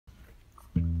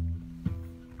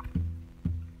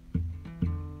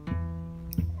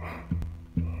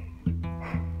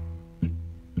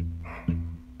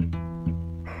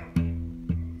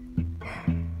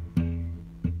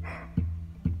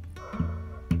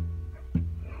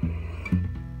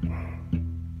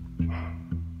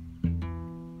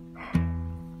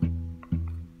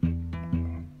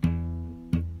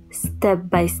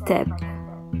step by step,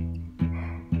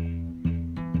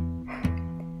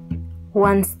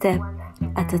 one step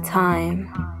at a time.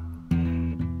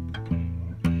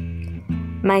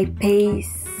 My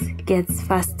pace gets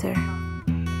faster.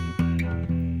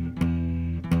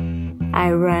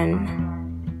 I run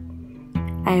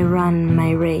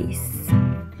my race.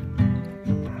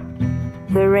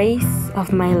 The race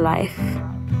of my life.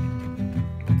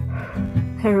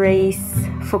 A race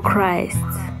for Christ.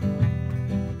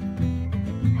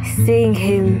 Seeing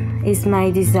Him is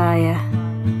my desire.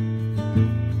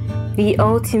 The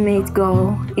ultimate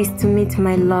goal is to meet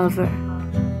my lover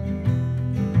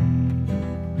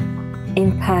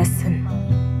in person,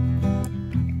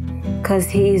 'cause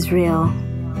He is real.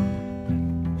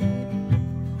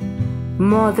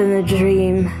 More than a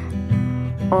dream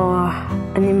or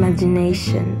an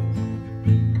imagination.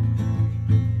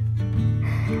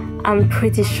 I'm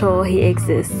pretty sure He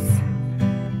exists.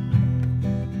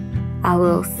 I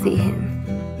will see Him.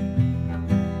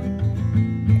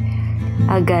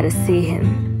 I gotta see Him.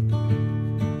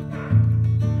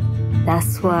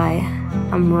 That's why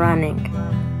I'm running.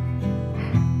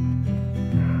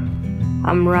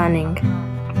 I'm running.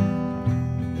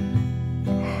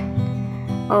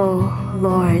 Oh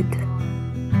Lord,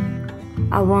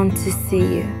 I want to see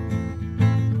You.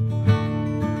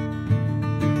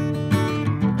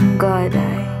 God,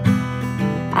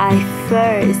 I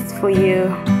thirst for You.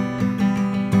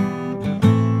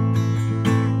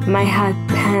 My heart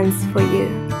pants for You.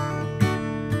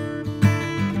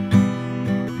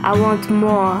 I want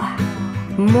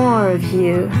more of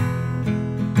You.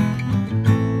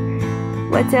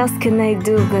 What else can I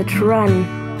do but run?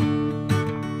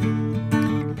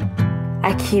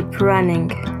 I keep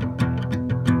running.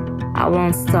 I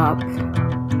won't stop.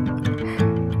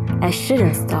 I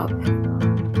shouldn't stop.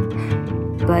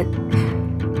 But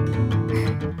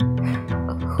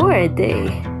who are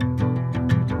they?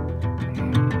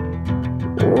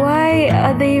 Why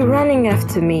are they running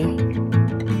after me?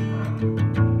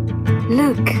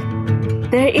 Look,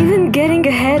 they're even getting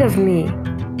ahead of me.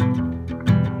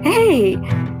 Hey,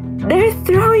 they're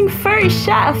throwing furry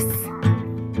shafts.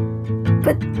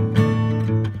 But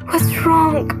what's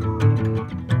wrong?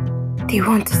 They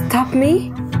want to stop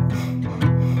me?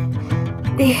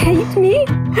 They hate me?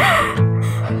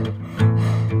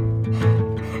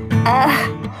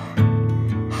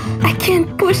 I can't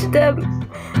push them.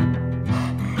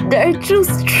 They're too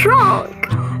strong.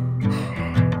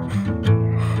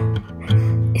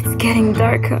 It's getting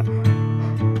darker.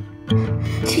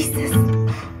 Jesus,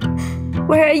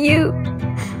 where are You?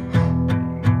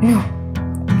 No,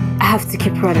 I have to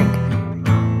keep running.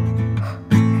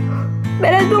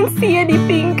 But I don't see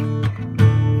anything.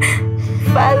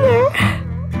 Father.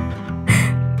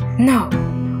 No,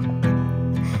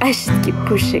 I should keep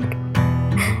pushing.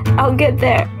 I'll get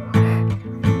there.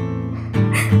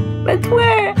 But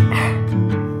where?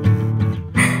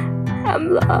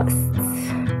 I'm lost.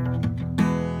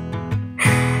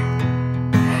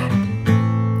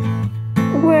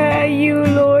 Where are You,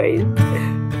 Lord?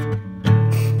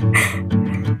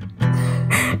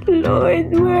 Lord,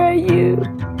 where are You?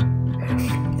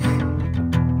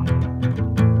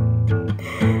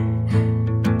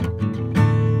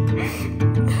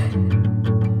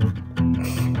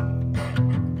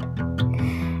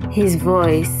 His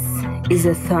voice is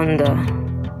a thunder,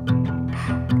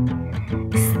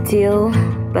 still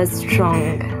but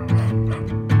strong,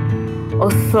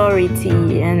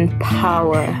 authority and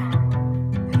power.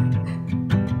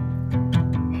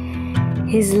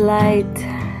 His light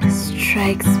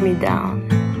strikes me down.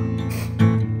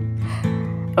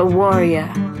 A warrior,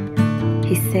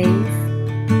 He says.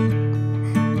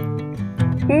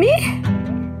 Me?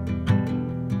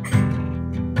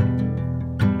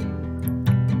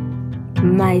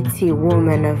 Mighty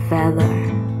woman of valor,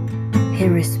 He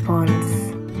responds.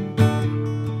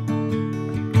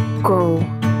 Go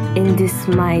in this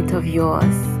might of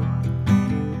yours.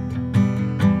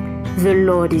 The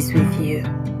Lord is with you.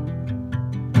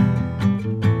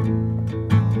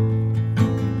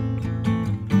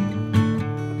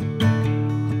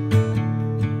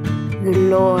 The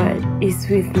Lord is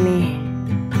with me.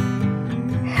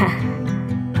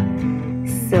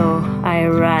 So I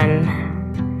run.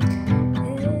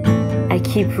 I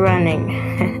keep running.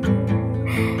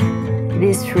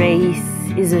 This race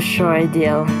is a short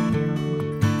deal.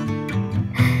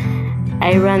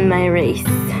 I run my race.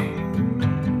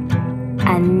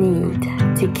 I need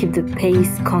to keep the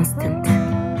pace constant.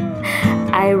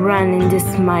 I run in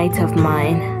this might of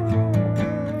mine.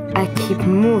 I keep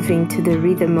moving to the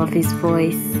rhythm of His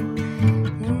voice.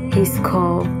 His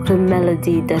call, the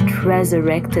melody that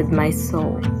resurrected my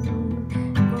soul.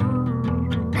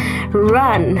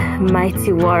 Run,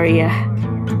 mighty warrior.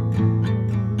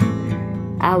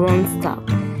 I won't stop.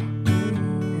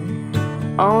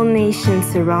 All nations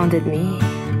surrounded me,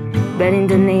 but in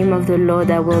the name of the Lord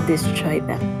I will destroy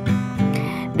them.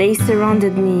 They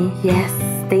surrounded me, yes,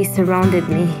 they surrounded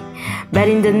me, but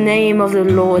in the name of the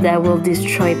Lord I will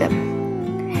destroy them.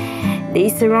 They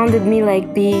surrounded me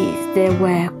like bees, they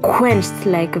were quenched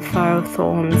like a fire of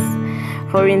thorns,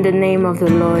 for in the name of the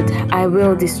Lord I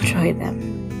will destroy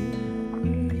them.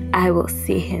 I will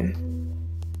see him,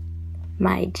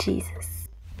 my Jesus.